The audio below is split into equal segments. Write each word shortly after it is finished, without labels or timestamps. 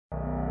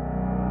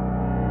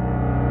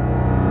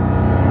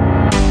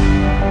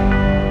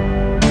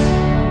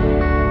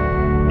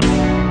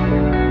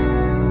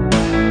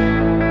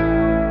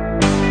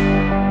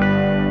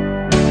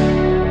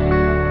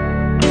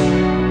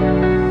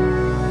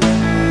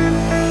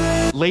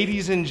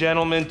Ladies and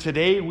gentlemen,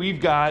 today we've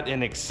got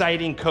an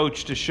exciting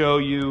coach to show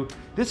you.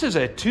 This is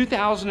a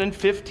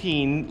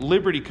 2015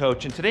 Liberty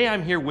Coach, and today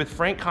I'm here with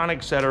Frank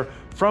Koenigsetter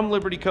from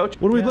Liberty Coach.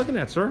 What are we looking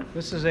at, sir?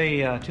 This is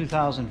a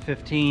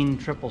 2015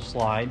 triple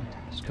slide.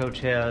 This coach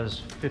has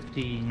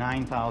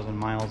 59,000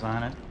 miles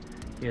on it.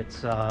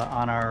 It's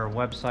on our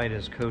website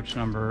is coach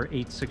number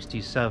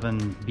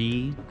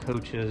 867B.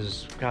 Coach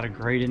has got a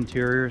great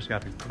interior. It's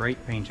got a great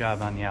paint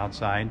job on the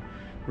outside,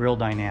 real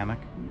dynamic.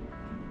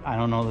 I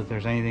don't know that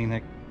there's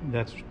anything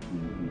that's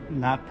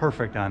not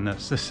perfect on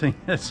this. This thing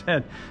has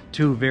had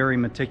two very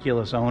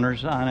meticulous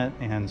owners on it,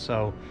 and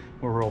so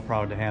we're real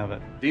proud to have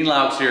it. Dean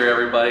Laux here,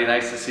 everybody.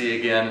 Nice to see you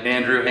again.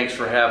 Andrew, thanks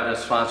for having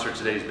us sponsor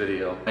today's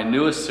video. My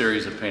newest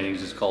series of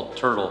paintings is called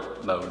Turtle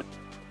Mode.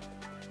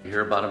 You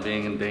hear about them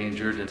being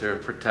endangered and they're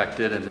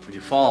protected, and when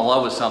you fall in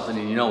love with something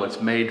and you know it's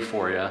made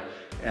for you,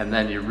 and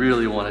then you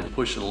really want to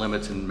push the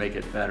limits and make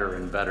it better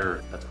and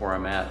better, that's where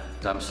I'm at.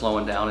 I'm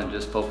slowing down and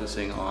just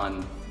focusing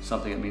on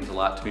something that means a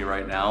lot to me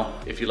right now.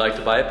 If you'd like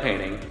to buy a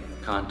painting,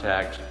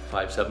 contact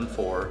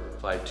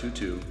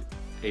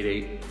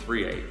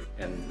 574-522-8838,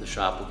 and the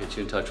shop will get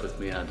you in touch with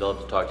me, and I'd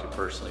love to talk to you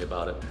personally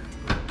about it.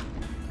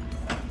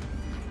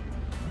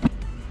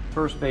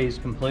 First bay is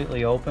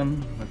completely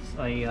open. It's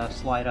a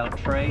slide-out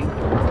tray,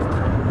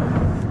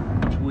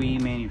 which we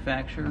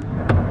manufacture.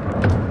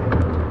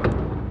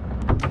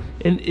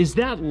 And is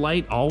that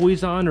light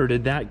always on, or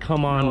did that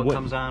come on? No, it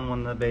comes on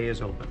when the bay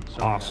is open.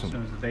 So awesome. As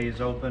soon as the bay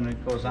is open,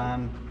 it goes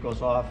on,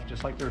 goes off,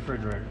 just like the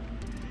refrigerator.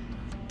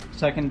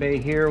 Second bay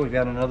here, we've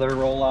got another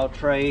rollout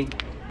tray,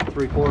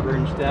 3/4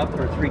 inch depth,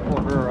 or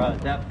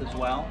 3/4 depth as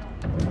well.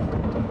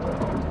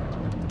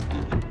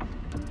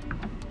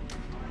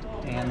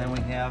 And then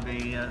we have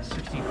a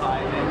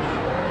 65 inch.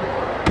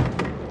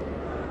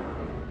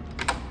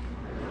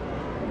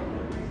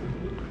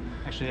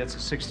 Actually, that's a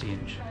 60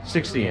 inch.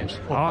 60 inch.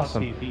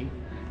 Awesome. TV.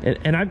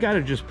 And I've got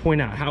to just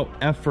point out how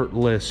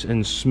effortless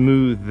and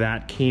smooth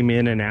that came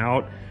in and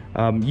out.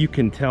 You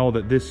can tell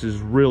that this is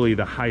really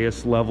the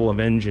highest level of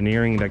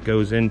engineering that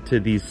goes into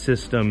these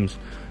systems.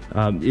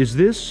 Is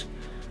this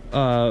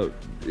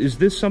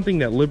something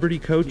that Liberty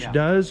Coach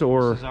does,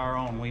 or? This is our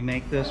own. We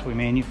make this, we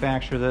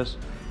manufacture this.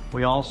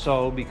 We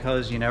also,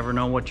 because you never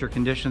know what your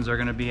conditions are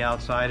going to be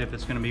outside, if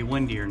it's going to be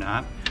windy or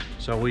not,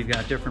 so we've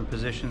got different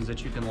positions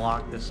that you can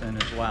lock this in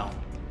as well.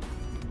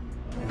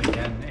 And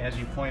again, as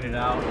you pointed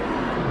out,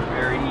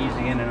 very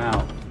easy in and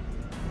out.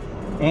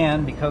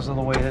 And because of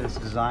the way that it's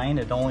designed,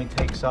 it only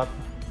takes up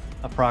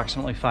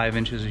approximately 5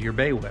 inches of your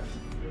bay width.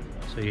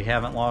 So you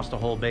haven't lost a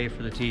whole bay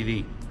for the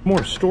TV.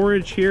 More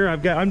storage here.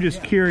 I'm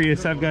just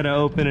curious. I've got to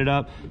open it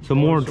up. So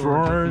more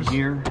drawers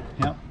here.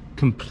 Yep.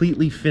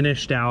 Completely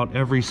finished out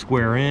every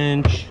square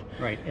inch.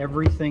 Right,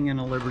 everything in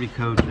a Liberty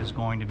Coach is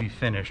going to be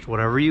finished.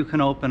 Whatever you can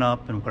open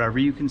up and whatever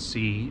you can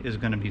see is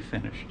going to be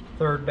finished.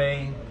 Third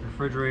bay,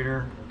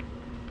 refrigerator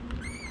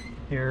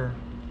here.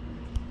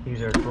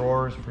 These are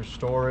drawers for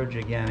storage.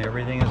 Again,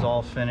 everything is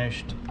all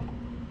finished.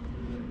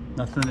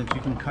 Nothing that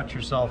you can cut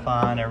yourself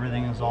on.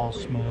 Everything is all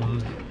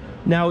smooth.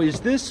 Now, is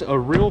this a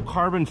real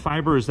carbon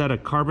fiber? Is that a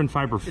carbon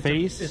fiber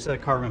face? It's a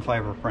carbon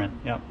fiber print,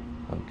 yep.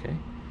 Okay.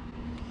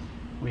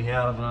 We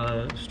have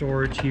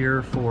storage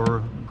here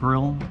for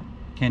grill.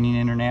 Kenyon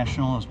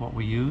International is what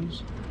we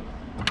use.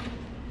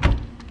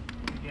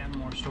 Again,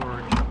 more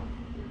storage.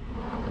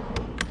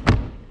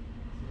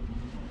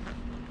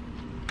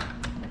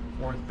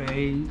 Fourth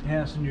bay,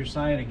 passenger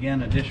side,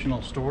 again,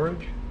 additional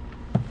storage.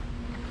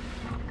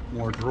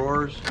 More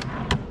drawers.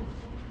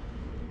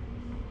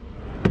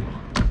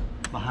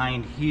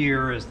 Behind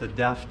here is the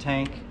DEF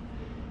tank.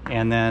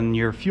 And then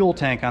your fuel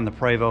tank on the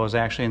Prevost is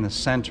actually in the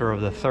center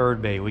of the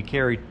third bay. We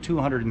carry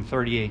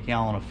 238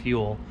 gallon of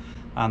fuel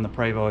on the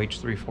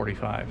Prevost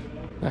H345.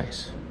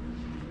 Nice.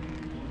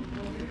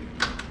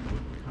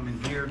 Coming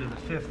here to the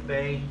fifth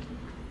bay.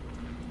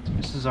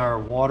 This is our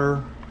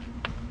water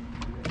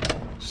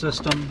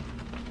system.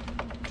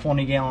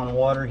 20 gallon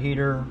water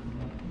heater.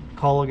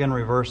 Culligan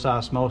reverse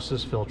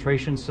osmosis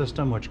filtration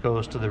system, which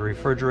goes to the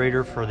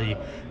refrigerator for the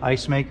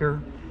ice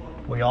maker.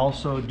 We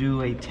also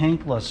do a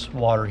tankless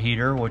water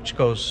heater, which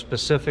goes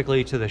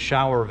specifically to the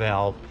shower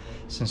valve.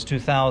 Since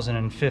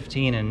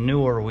 2015 and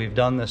newer, we've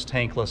done this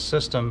tankless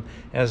system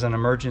as an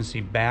emergency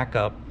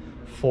backup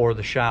for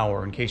the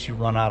shower. In case you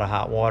run out of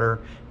hot water,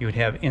 you would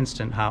have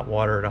instant hot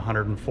water at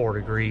 104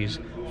 degrees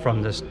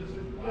from this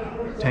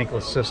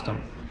tankless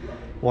system.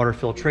 Water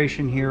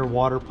filtration here,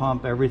 water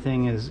pump,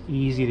 everything is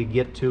easy to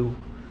get to.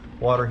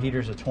 Water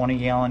heater's a 20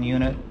 gallon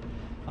unit.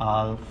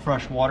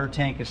 Fresh water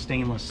tank is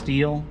stainless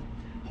steel.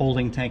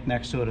 Holding tank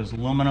next to it is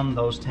aluminum.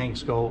 Those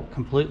tanks go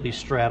completely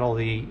straddle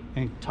the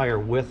entire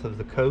width of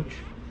the coach.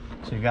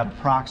 So you've got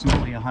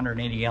approximately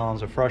 180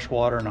 gallons of fresh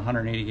water and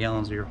 180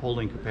 gallons of your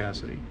holding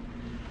capacity.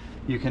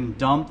 You can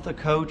dump the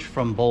coach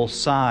from both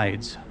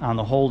sides on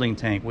the holding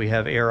tank. We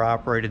have air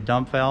operated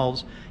dump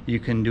valves. You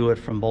can do it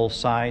from both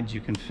sides.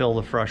 You can fill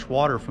the fresh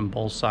water from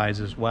both sides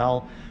as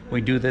well.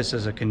 We do this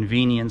as a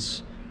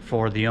convenience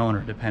for the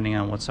owner, depending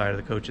on what side of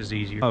the coach is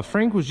easier.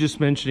 Frank was just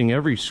mentioning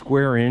every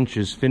square inch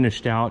is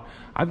finished out.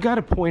 I've got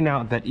to point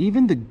out that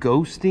even the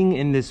ghosting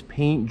in this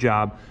paint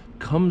job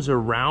comes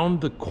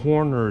around the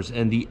corners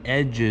and the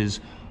edges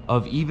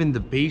of even the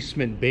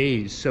basement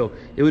bays. So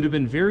it would have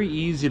been very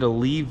easy to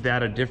leave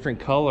that a different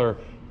color,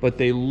 but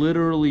they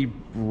literally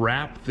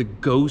wrap the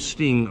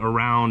ghosting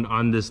around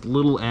on this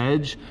little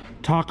edge.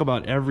 Talk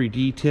about every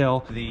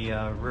detail. The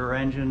rear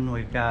engine,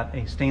 we've got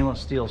a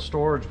stainless steel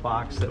storage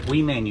box that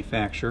we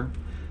manufacture.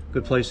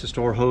 Good place to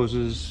store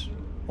hoses,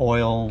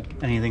 oil,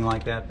 anything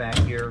like that back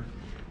here.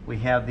 We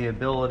have the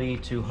ability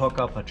to hook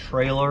up a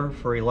trailer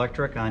for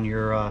electric on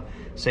your,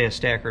 say a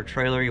stacker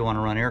trailer. You want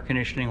to run air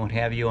conditioning, what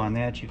have you on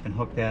that. You can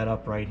hook that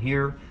up right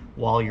here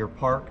while you're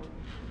parked.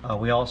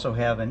 We also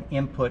have an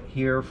input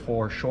here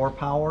for shore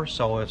power.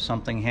 So if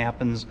something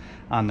happens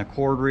on the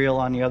cord reel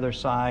on the other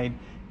side,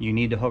 you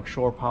need to hook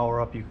shore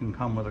power up, you can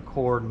come with a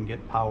cord and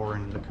get power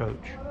into the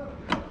coach.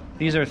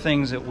 These are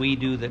things that we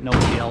do that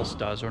nobody else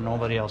does or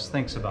nobody else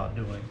thinks about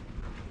doing.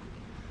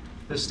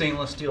 This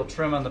stainless steel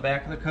trim on the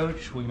back of the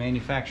coach, we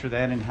manufacture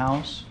that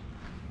in-house.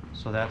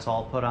 So that's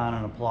all put on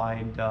and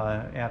applied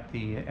at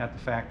the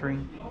factory.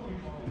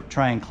 We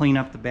try and clean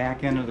up the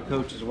back end of the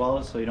coach as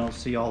well, so you don't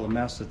see all the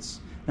mess.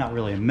 It's not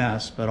really a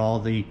mess, but all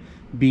the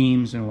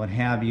beams and what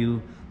have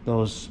you.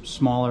 Those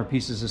smaller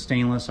pieces of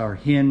stainless are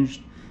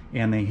hinged,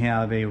 and they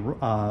have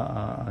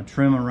a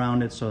trim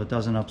around it so it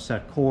doesn't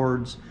upset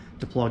cords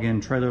to plug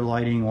in trailer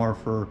lighting or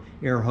for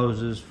air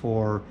hoses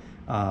for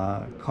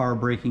car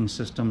braking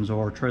systems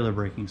or trailer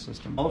braking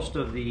systems. Most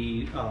of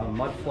the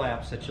mud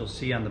flaps that you'll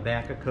see on the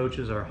back of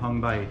coaches are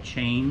hung by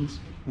chains.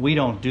 We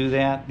don't do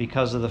that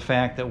because of the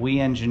fact that we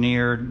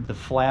engineered the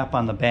flap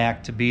on the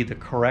back to be the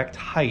correct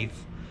height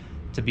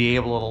to be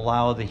able to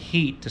allow the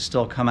heat to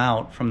still come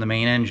out from the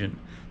main engine.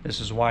 This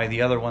is why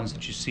the other ones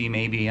that you see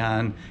may be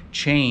on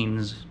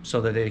chains so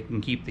that they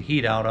can keep the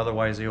heat out,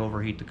 otherwise they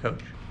overheat the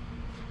coach.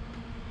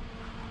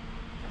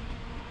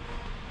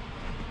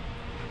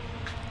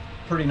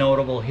 Pretty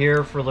notable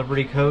here for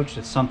Liberty Coach,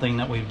 it's something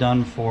that we've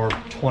done for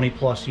 20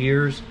 plus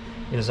years,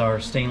 is our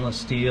stainless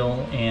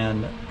steel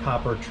and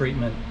copper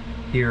treatment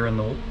here in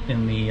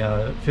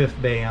the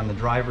fifth bay on the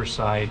driver's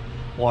side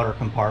water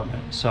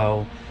compartment.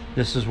 So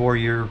this is where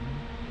you're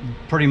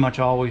pretty much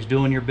always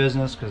doing your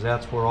business, because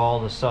that's where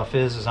all the stuff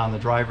is on the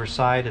driver's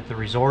side at the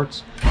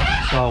resorts.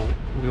 So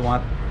we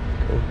want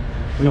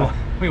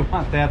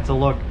that to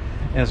look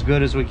as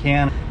good as we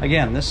can.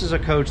 Again, this is a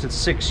coach that's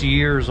 6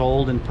 years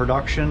old in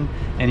production,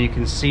 and you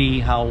can see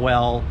how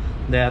well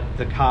that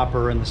the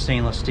copper and the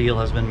stainless steel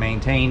has been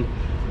maintained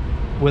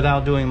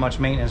without doing much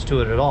maintenance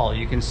to it at all.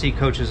 You can see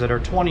coaches that are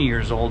 20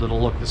 years old,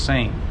 it'll look the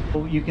same.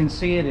 You can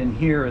see it in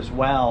here as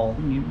well.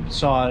 You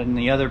saw it in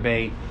the other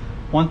bay.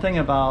 One thing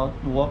about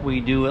what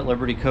we do at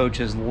Liberty Coach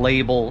is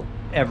label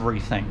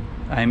everything.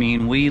 I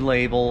mean, we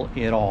label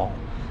it all.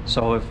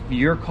 So if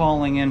you're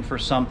calling in for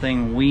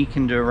something, we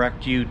can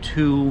direct you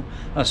to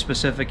a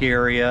specific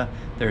area.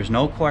 There's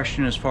no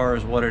question as far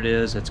as what it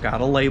is. It's got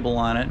a label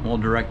on it, and we'll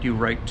direct you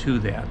right to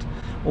that.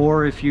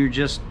 Or if you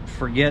just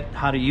forget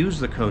how to use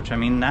the coach. I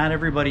mean, not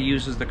everybody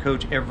uses the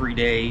coach every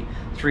day,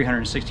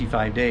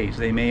 365 days.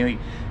 They may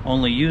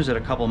only use it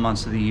a couple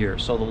months of the year.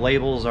 So the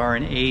labels are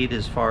an aid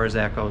as far as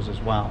that goes as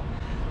well.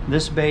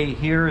 This bay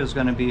here is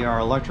going to be our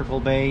electrical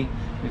bay.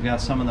 We've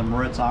got some of the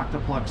Moritz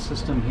Octoplex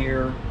system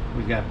here.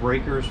 We've got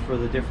breakers for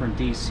the different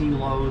DC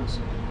loads.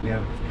 We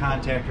have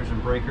contactors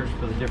and breakers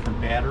for the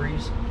different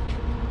batteries.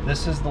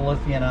 This is the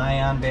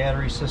lithium-ion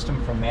battery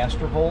system from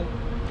Mastervolt.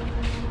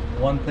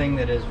 One thing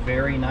that is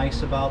very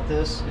nice about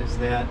this is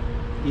that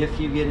if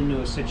you get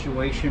into a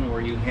situation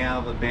where you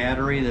have a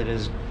battery that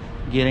is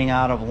getting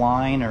out of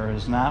line or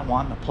is not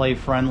wanting to play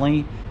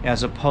friendly,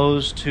 as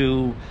opposed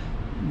to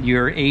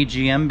your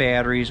AGM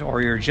batteries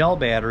or your gel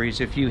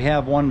batteries, if you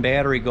have one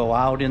battery go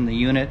out in the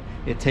unit,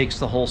 it takes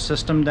the whole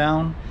system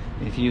down.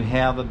 If you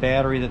have a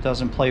battery that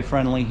doesn't play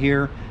friendly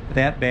here,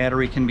 that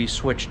battery can be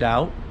switched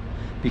out.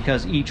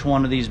 Because each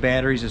one of these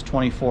batteries is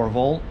 24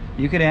 volt,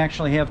 you could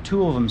actually have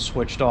two of them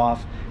switched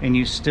off and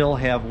you still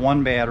have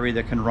one battery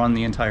that can run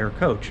the entire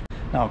coach.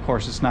 Now, of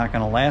course, it's not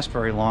going to last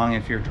very long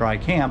if you're dry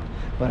camped,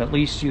 but at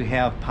least you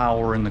have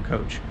power in the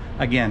coach.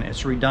 Again,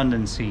 it's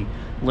redundancy.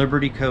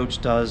 Liberty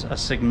Coach does a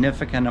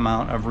significant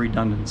amount of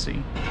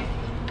redundancy.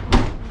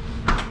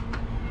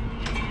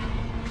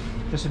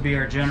 This would be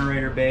our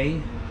generator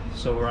bay.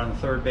 So we're on the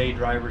third bay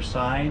driver's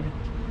side.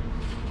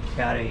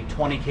 Got a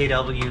 20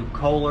 kW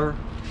Kohler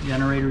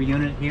generator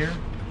unit here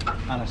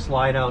on a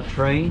slide out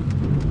tray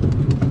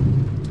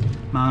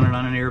mounted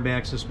on an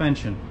airbag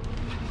suspension.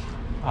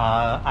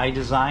 I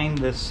designed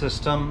this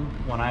system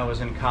when I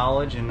was in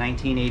college in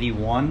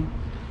 1981.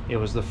 It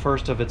was the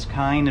first of its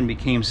kind and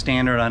became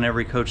standard on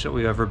every coach that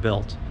we've ever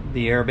built.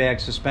 The airbag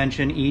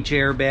suspension, each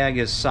airbag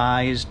is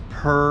sized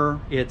per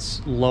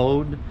its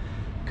load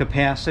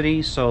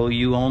capacity, so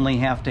you only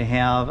have to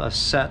have a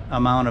set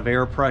amount of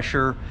air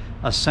pressure,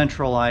 a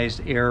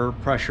centralized air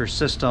pressure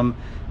system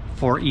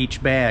for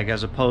each bag,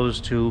 as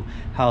opposed to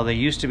how they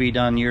used to be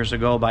done years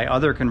ago by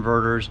other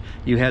converters.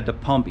 You had to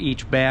pump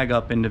each bag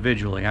up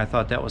individually. I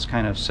thought that was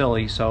kind of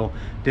silly, so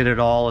did it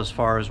all as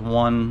far as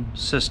one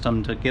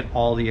system to get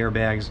all the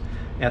airbags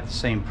at the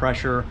same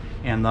pressure,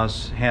 and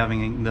thus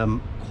having the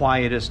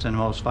quietest and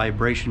most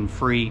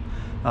vibration-free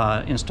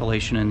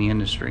installation in the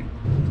industry.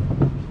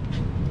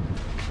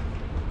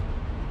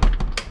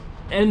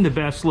 And the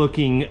best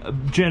looking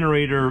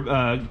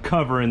generator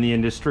cover in the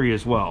industry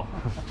as well.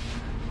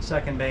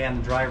 Second bay on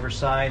the driver's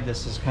side,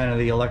 this is kind of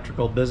the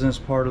electrical business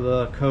part of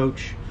the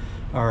coach.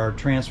 Our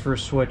transfer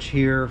switch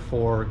here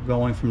for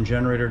going from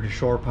generator to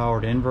shore power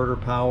to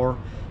inverter power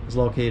is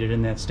located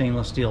in that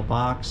stainless steel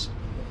box.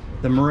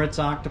 The Maritz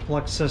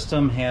Octiplex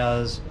system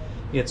has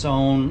its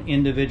own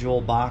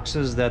individual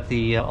boxes that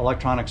the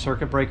electronic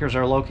circuit breakers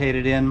are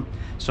located in.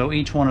 So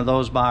each one of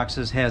those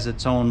boxes has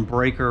its own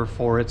breaker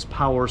for its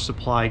power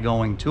supply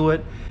going to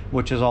it,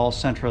 which is all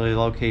centrally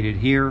located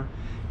here.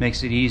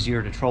 Makes it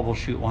easier to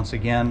troubleshoot once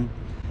again.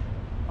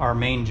 Our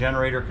main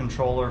generator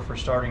controller for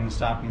starting and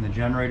stopping the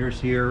generators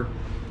here.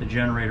 The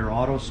generator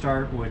auto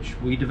start, which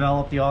we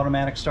developed the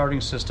automatic starting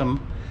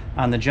system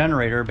on the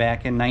generator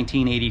back in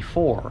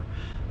 1984.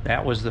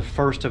 That was the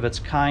first of its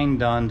kind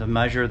done to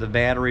measure the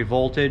battery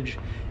voltage,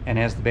 and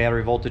as the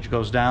battery voltage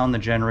goes down, the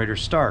generator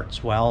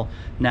starts. Well,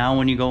 now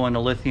when you go into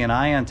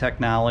lithium-ion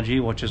technology,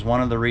 which is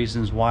one of the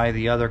reasons why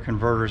the other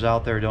converters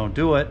out there don't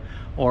do it,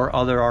 or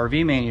other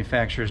RV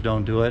manufacturers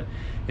don't do it,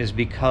 is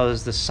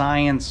because the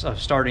science of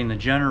starting the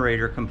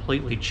generator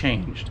completely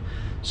changed.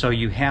 So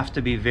you have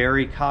to be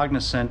very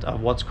cognizant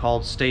of what's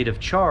called state of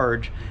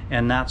charge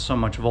and not so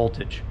much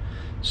voltage.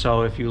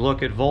 So if you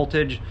look at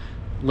voltage,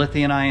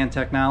 lithium-ion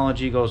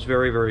technology goes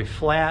very, very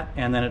flat,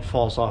 and then it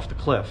falls off the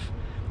cliff.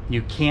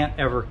 You can't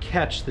ever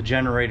catch the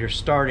generator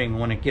starting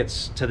when it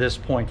gets to this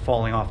point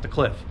falling off the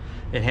cliff.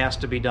 It has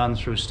to be done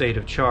through state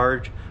of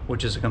charge,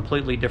 which is a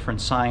completely different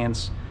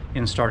science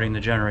in starting the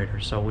generator.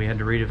 So we had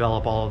to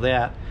redevelop all of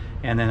that,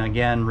 and then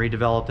again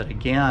redeveloped it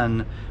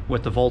again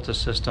with the Volta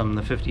system,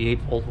 the 58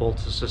 volt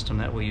Volta system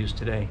that we use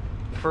today.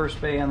 First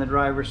bay on the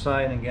driver's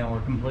side, and again,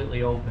 we're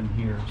completely open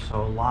here,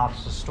 so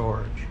lots of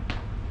storage.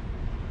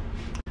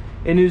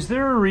 And is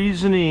there a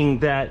reasoning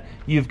that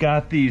you've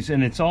got these,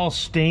 and it's all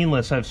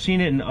stainless? I've seen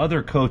it in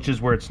other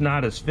coaches where it's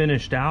not as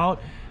finished out.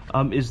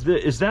 Is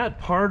that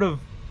part of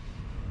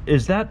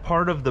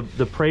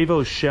the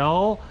Prevost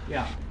shell?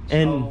 Yeah.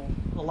 And so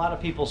a lot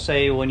of people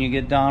say when you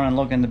get down and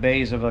look in the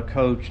bays of a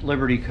coach,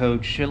 Liberty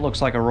coach, it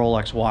looks like a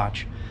Rolex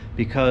watch,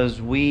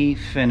 because we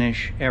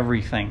finish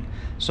everything.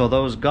 So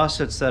those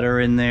gussets that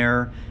are in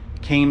there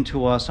came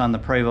to us on the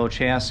Prevost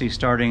chassis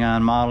starting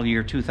on model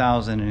year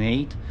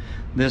 2008.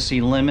 This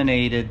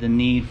eliminated the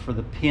need for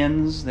the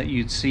pins that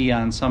you'd see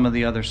on some of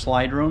the other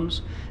slide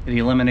rooms. It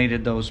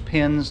eliminated those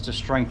pins to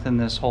strengthen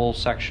this whole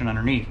section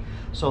underneath.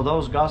 So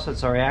those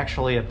gussets are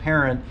actually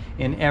apparent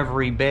in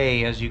every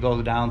bay as you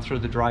go down through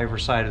the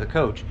driver's side of the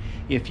coach.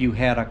 If you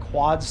had a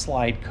quad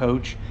slide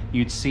coach,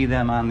 you'd see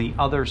them on the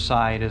other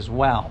side as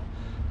well.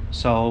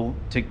 So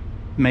to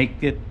make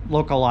it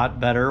look a lot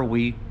better,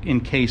 we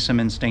encase them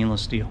in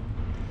stainless steel.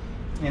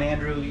 And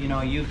Andrew, you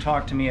know, you've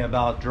talked to me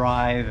about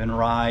drive and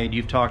ride.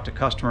 You've talked to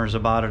customers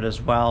about it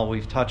as well.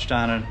 We've touched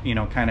on it, you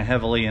know, kind of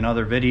heavily in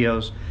other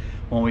videos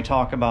when we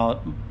talk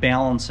about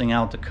balancing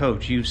out the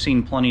coach. You've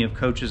seen plenty of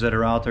coaches that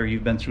are out there.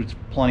 You've been through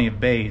plenty of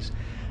bays.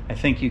 I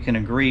think you can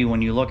agree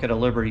when you look at a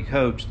Liberty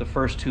coach, the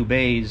first two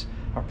bays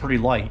are pretty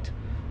light.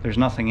 There's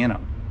nothing in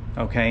them,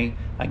 okay?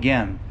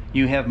 Again,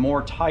 you have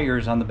more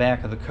tires on the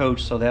back of the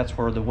coach, so that's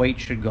where the weight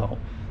should go.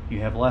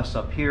 You have less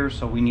up here,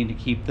 so we need to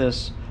keep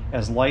this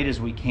as light as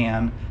we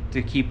can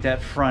to keep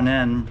that front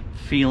end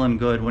feeling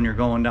good when you're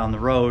going down the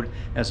road,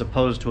 as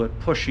opposed to it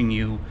pushing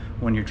you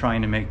when you're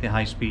trying to make the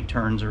high-speed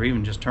turns or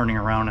even just turning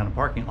around in a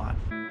parking lot.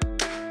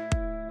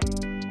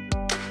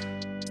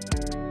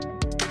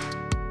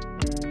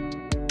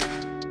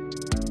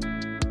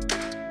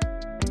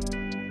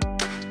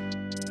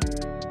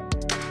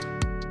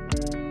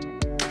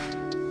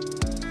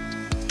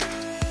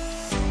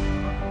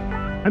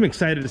 I'm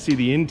excited to see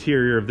the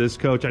interior of this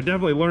coach. I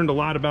definitely learned a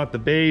lot about the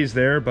bays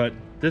there, but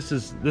this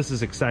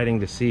is exciting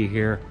to see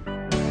here.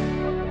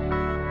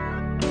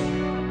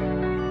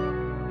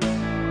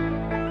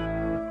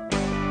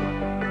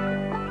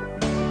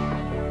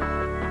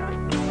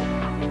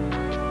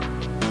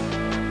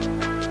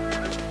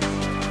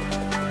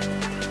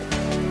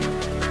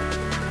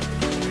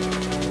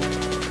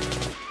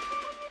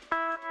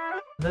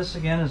 This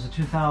again is a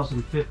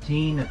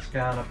 2015. It's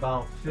got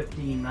about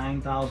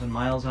 59,000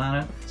 miles on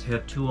it. It's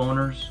had two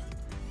owners,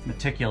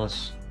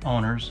 meticulous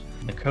owners.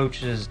 The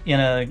coach is in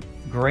a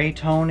gray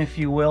tone, if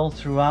you will,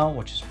 throughout,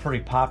 which is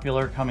pretty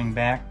popular coming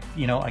back.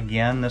 You know,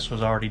 again, this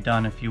was already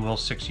done, if you will,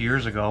 6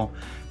 years ago,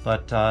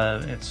 but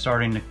it's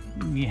starting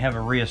to have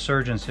a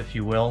resurgence, if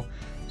you will.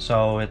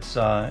 So it's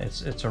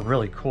a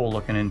really cool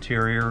looking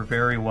interior,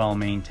 very well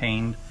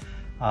maintained.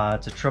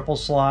 It's a triple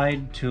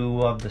slide,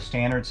 two of the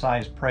standard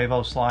size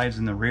Prevost slides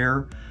in the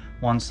rear,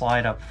 one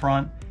slide up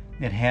front.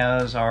 It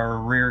has our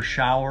rear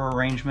shower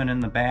arrangement in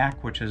the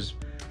back, which is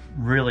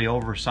really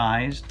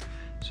oversized.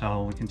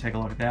 So we can take a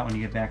look at that when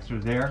you get back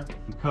through there.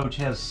 The coach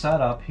has set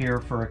up here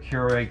for a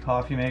Keurig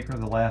coffee maker.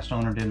 The last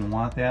owner didn't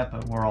want that,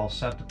 but we're all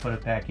set to put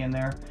it back in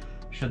there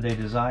should they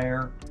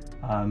desire.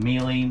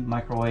 Miele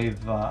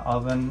microwave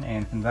oven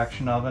and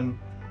convection oven.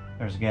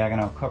 There's a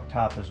Gaggenau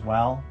cooktop as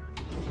well.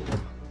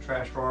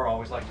 Trash drawer,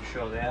 always like to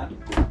show that.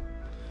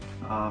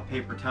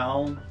 Paper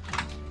towel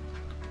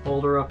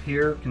holder up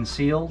here,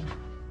 concealed.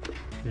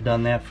 We've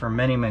done that for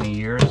many, many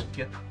years.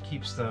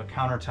 Keeps the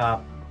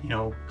countertop, you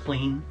know,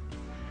 clean.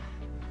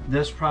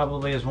 This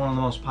probably is one of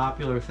the most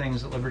popular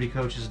things that Liberty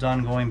Coach has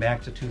done going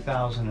back to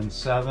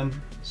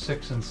 2007,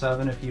 6 and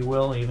 7 if you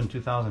will, even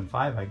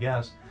 2005 I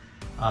guess,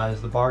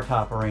 is the bar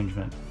top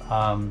arrangement.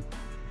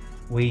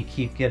 We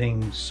keep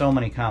getting so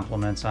many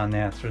compliments on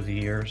that through the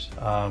years.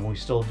 We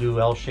still do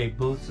L-shaped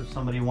booths if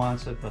somebody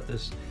wants it, but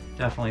this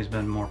definitely has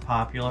been more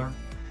popular.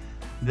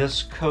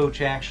 This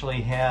coach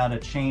actually had a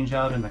change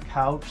out in the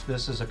couch.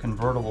 This is a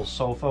convertible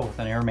sofa with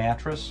an air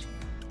mattress.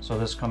 So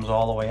this comes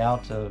all the way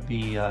out to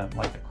be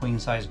like a queen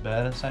size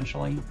bed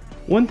essentially.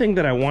 One thing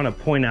that I want to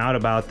point out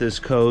about this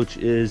coach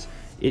is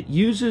it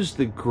uses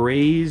the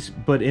grays,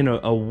 but in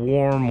a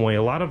warm way.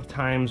 A lot of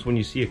times when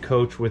you see a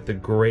coach with the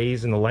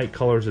grays and the light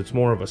colors, it's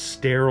more of a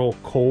sterile,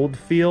 cold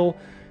feel.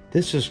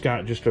 This has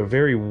got just a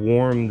very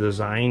warm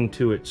design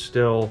to it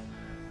still.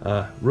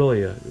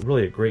 Really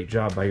a great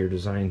job by your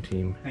design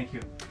team. Thank you.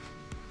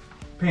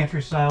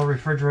 Pantry style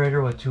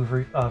refrigerator with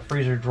 2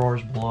 freezer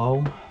drawers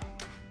below.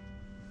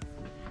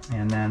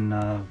 And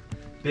then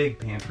big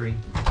pantry,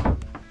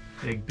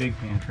 big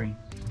pantry.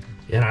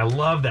 And I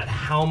love that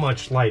how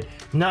much light.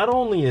 Not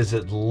only is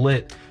it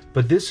lit,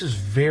 but this is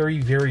very,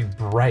 very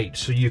bright,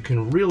 so you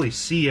can really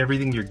see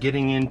everything you're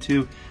getting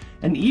into.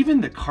 And even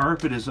the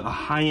carpet is a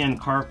high-end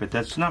carpet.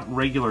 That's not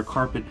regular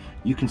carpet.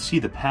 You can see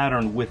the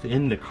pattern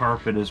within the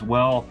carpet as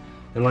well.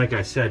 And like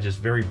I said, just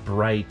very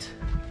bright.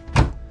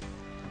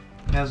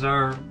 As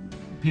our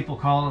people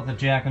call it, the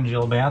Jack and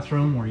Jill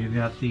bathroom, where you've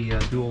got the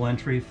dual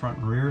entry front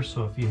and rear.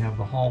 So if you have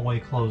the hallway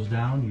closed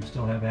down, you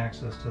still have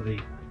access to the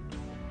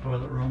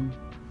toilet room,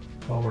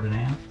 forward and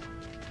aft.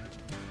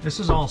 This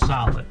is all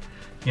solid.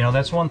 You know,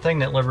 that's one thing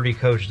that Liberty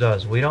Coach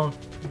does. We don't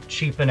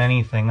cheapen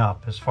anything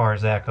up as far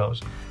as that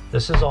goes.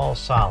 This is all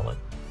solid.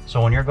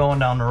 So when you're going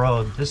down the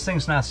road, this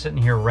thing's not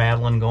sitting here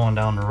rattling going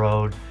down the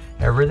road.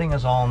 Everything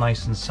is all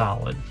nice and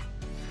solid.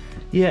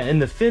 Yeah, and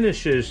the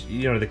finishes,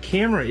 you know, the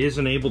camera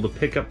isn't able to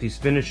pick up these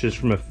finishes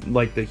from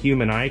like the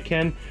human eye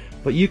can,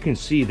 but you can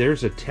see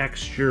there's a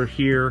texture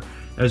here,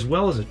 as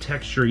well as a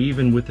texture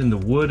even within the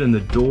wood and the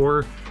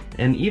door.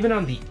 And even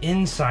on the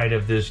inside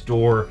of this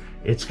door,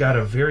 it's got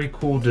a very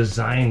cool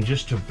design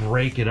just to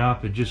break it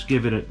up and just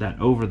give it that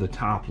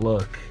over-the-top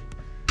look.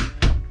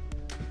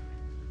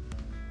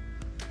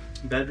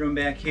 Bedroom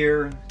back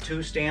here,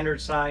 2 standard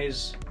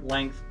size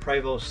length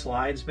Prevost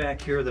slides back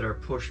here that are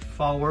pushed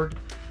forward.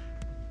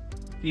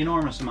 The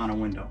enormous amount of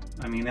window.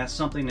 I mean, that's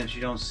something that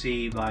you don't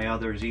see by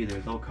others either.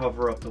 They'll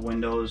cover up the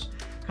windows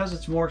because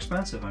it's more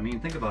expensive. I mean,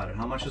 think about it.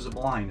 How much is a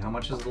blind? How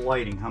much is the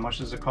lighting? How much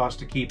does it cost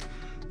to keep,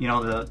 you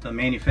know, the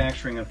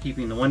manufacturing of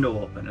keeping the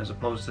window open as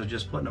opposed to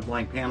just putting a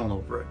blank panel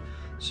over it?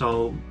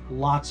 So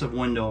lots of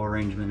window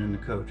arrangement in the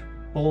coach.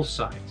 Both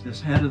sides, this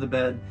head of the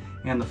bed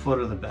and the foot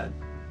of the bed.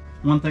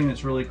 One thing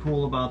that's really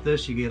cool about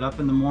this, you get up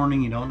in the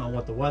morning, you don't know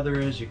what the weather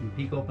is, you can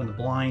peek open the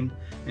blind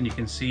and you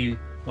can see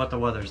what the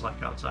weather's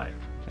like outside.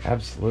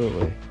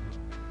 Absolutely.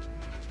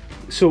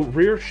 So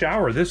rear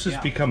shower, this has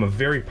become a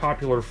very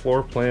popular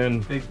floor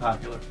plan. Big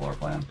popular floor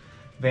plan.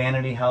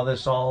 Vanity, how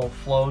this all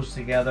flows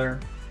together.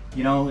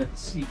 You know,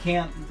 it's, you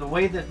can't, the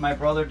way that my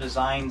brother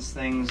designs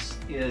things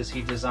is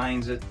he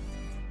designs it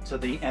to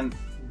the nth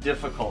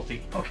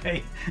difficulty,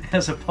 okay?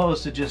 As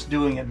opposed to just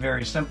doing it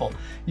very simple.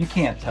 You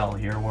can't tell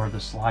here where the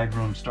slide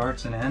room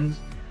starts and ends.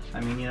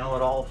 I mean, you know,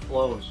 it all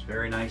flows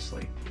very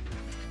nicely.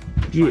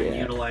 Try and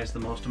utilize the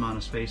most amount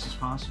of space as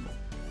possible.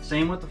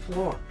 Same with the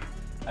floor.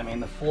 I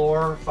mean, the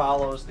floor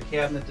follows, the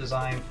cabinet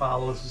design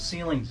follows the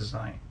ceiling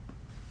design.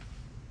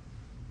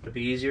 Would it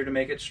be easier to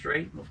make it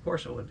straight? Well, of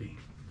course it would be.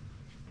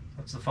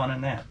 What's the fun in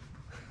that?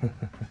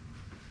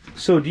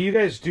 So do you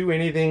guys do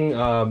anything,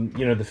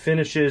 you know, the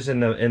finishes in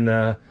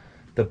the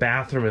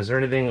bathroom, is there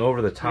anything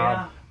over the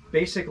top? Yeah,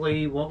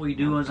 basically what we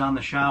do is on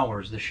the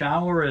showers. The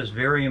shower is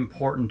very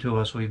important to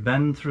us. We've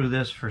been through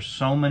this for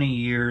so many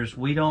years.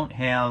 We don't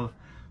have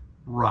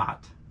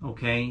rot,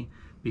 okay?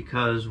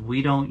 Because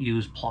we don't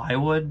use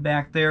plywood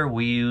back there,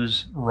 we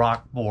use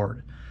rock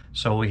board.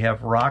 So we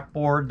have rock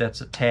board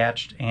that's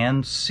attached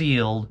and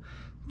sealed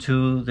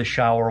to the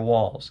shower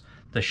walls.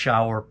 The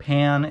shower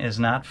pan is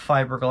not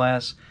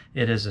fiberglass,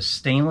 it is a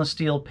stainless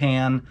steel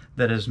pan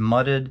that is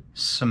mudded,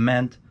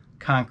 cement,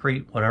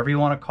 concrete, whatever you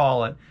want to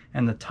call it,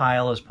 and the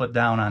tile is put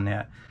down on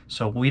that.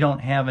 So we don't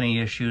have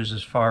any issues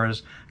as far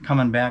as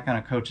coming back on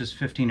a coach that's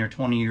 15 or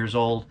 20 years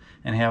old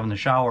and having the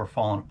shower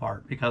falling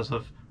apart because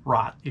of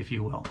rot, if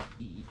you will.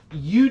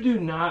 You do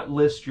not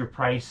list your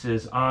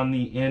prices on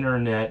the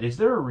internet. Is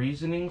there a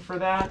reasoning for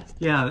that?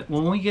 Yeah,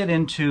 when we get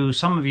into,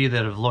 some of you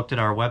that have looked at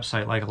our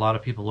website, like a lot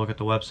of people look at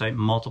the website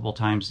multiple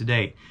times a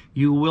day,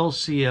 you will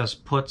see us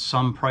put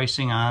some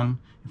pricing on.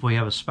 If we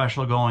have a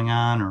special going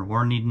on or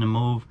we're needing to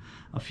move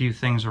a few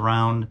things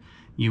around,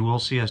 you will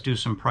see us do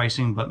some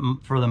pricing, but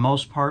for the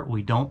most part,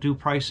 we don't do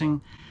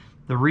pricing.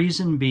 The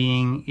reason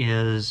being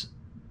is,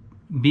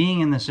 being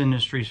in this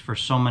industry for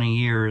so many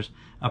years,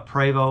 a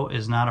Prevost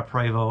is not a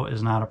Prevost,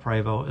 is not a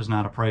Prevost, is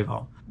not a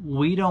Prevost.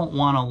 We don't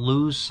want to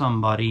lose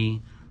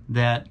somebody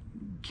that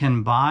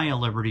can buy a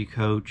Liberty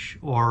coach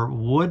or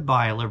would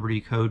buy a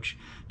Liberty coach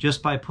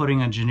just by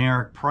putting a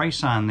generic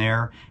price on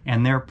there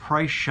and they're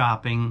price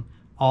shopping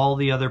all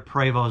the other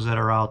Prevosts that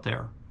are out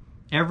there.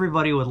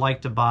 Everybody would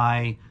like to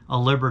buy a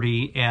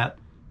Liberty at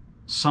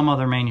some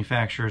other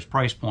manufacturer's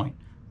price point,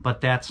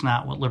 but that's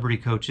not what Liberty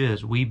Coach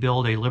is. We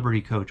build a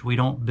Liberty coach. We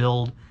don't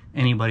build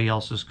anybody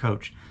else's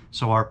coach.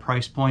 So our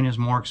price point is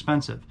more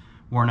expensive.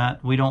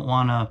 We don't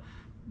want to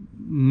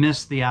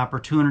miss the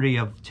opportunity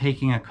of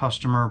taking a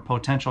customer,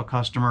 potential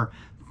customer,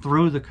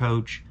 through the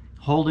coach,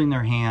 holding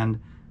their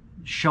hand,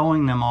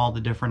 showing them all the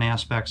different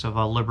aspects of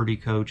a Liberty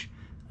coach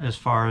as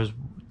far as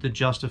the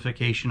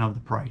justification of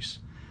the price.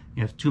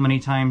 If too many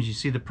times you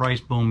see the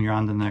price, boom, you're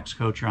on the next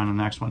coach, you're on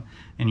the next one,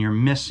 and you're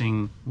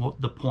missing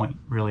the point,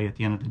 really, at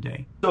the end of the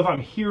day. So if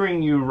I'm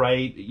hearing you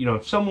right, you know,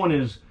 if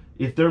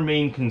their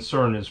main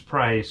concern is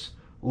price,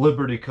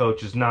 Liberty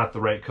coach is not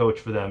the right coach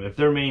for them. If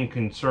their main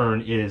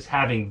concern is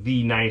having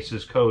the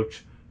nicest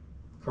coach,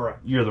 correct,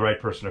 you're the right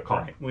person to call.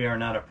 Right. We are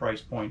not a price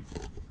point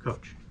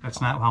coach.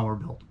 That's not how we're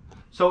built.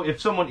 So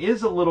if someone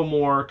is a little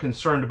more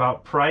concerned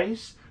about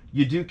price,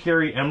 you do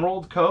carry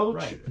Emerald coach?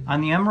 Right.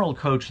 On the Emerald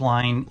coach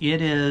line,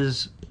 it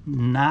is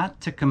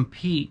not to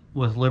compete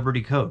with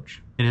Liberty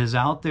coach. It is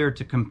out there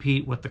to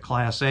compete with the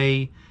Class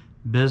A,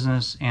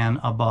 business, and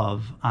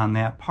above on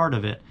that part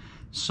of it,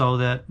 so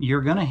that you're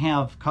going to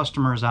have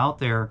customers out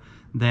there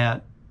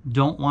that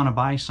don't want to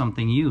buy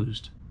something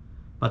used,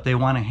 but they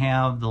want to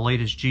have the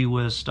latest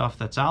Gee-Whiz stuff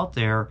that's out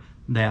there.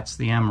 That's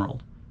the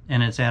Emerald,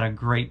 and it's at a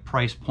great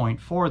price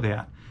point for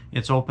that.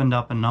 It's opened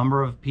up a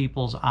number of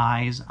people's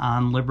eyes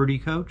on Liberty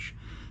coach.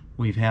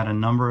 We've had a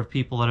number of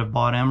people that have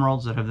bought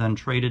Emeralds that have then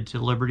traded to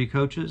Liberty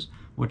coaches,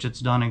 which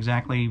it's done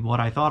exactly what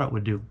I thought it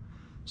would do.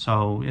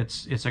 So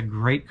it's a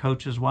great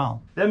coach as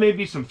well. That may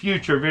be some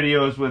future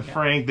videos with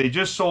Frank. They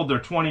just sold their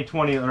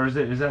 2020, or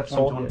is that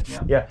sold?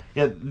 Yeah.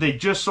 They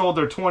just sold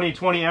their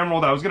 2020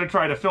 Emerald. I was going to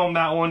try to film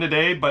that one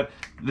today, but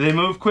they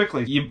move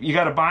quickly. You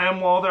got to buy them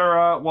while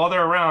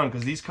they're around,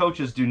 because these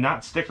coaches do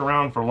not stick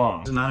around for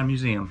long. It's not a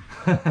museum.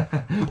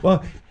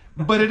 Well,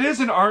 but it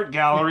is an art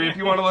gallery if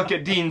you want to look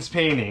at Dean's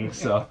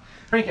paintings. So,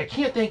 Frank, I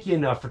can't thank you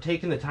enough for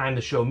taking the time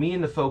to show me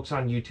and the folks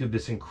on YouTube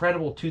this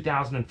incredible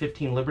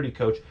 2015 Liberty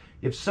coach.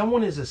 If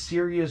someone is a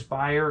serious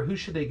buyer, who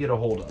should they get a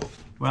hold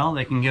of? Well,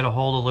 they can get a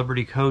hold of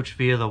Liberty Coach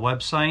via the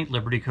website,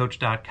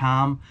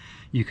 libertycoach.com.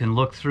 You can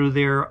look through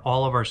there.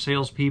 All of our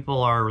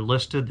salespeople are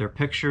listed, their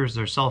pictures,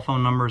 their cell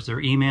phone numbers, their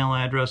email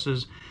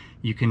addresses.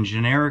 You can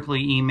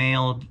generically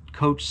email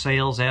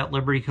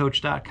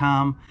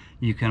coachsales@libertycoach.com.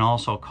 You can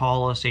also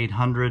call us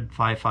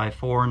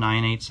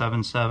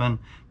 800-554-9877.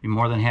 Be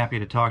more than happy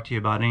to talk to you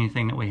about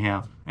anything that we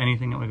have,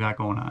 anything that we've got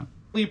going on.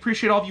 We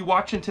appreciate all of you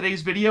watching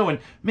today's video, and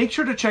make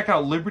sure to check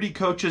out Liberty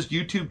Coach's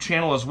YouTube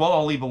channel as well.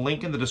 I'll leave a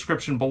link in the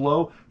description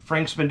below.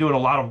 Frank's been doing a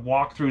lot of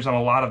walkthroughs on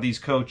a lot of these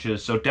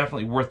coaches, so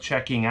definitely worth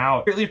checking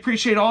out. Really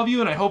appreciate all of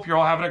you, and I hope you're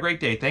all having a great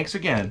day. Thanks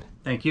again.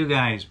 Thank you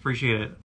guys. Appreciate it.